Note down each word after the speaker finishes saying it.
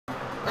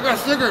I got a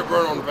cigarette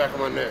burn on the back of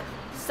my neck.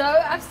 So,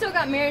 I've still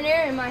got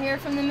marinara in my hair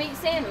from the meat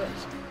sandwich.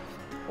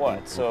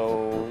 What,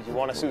 so you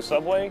want to sue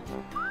Subway?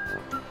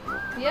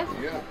 Yeah?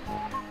 Yeah.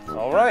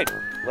 All right,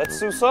 let's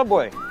sue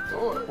Subway.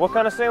 Do it. What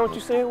kind of sandwich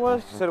you say it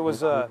was? You said it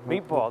was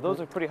meatball. Those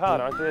are pretty hot,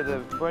 aren't they? To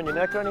burn your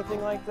neck or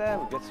anything like that?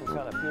 We get some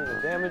kind of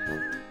punitive damage.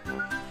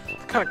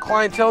 What kind of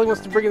clientele he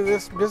wants to bring into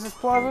this business,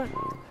 Plaza?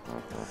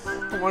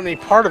 I don't want any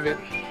part of it.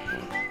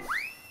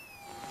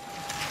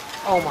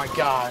 Oh my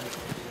God.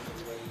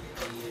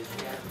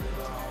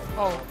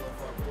 Oh.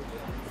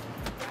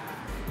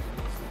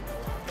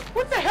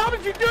 What the hell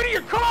did you do to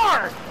your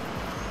car?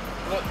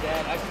 Look,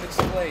 Dad, I can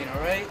explain,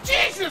 all right?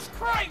 Jesus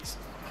Christ!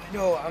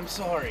 No, I'm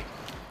sorry.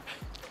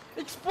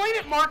 Explain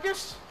it,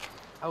 Marcus.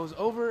 I was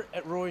over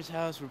at Roy's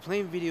house. We're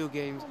playing video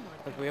games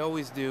like we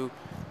always do.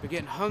 We're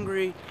getting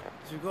hungry,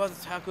 so we go out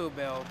to Taco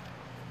Bell.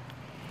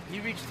 He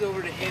reached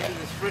over to hand me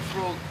this French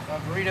roll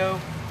burrito.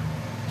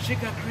 Shit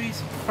got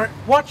crazy. All right,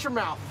 watch your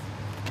mouth.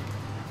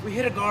 We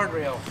hit a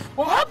guardrail.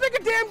 Well, how big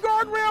a damn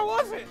guardrail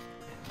was it?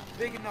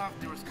 Big enough.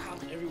 There was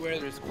cops everywhere.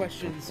 There's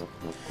questions.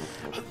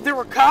 There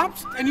were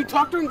cops, and you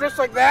talked to them just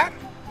like that?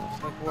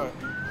 Like what?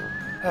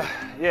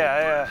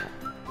 Yeah,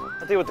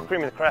 I deal with the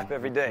cream of the crop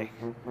every day.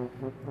 You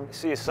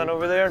see your son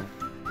over there?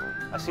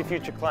 I see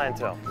future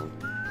clientele.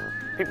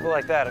 People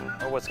like that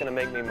are what's gonna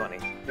make me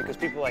money, because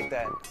people like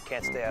that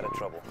can't stay out of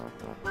trouble.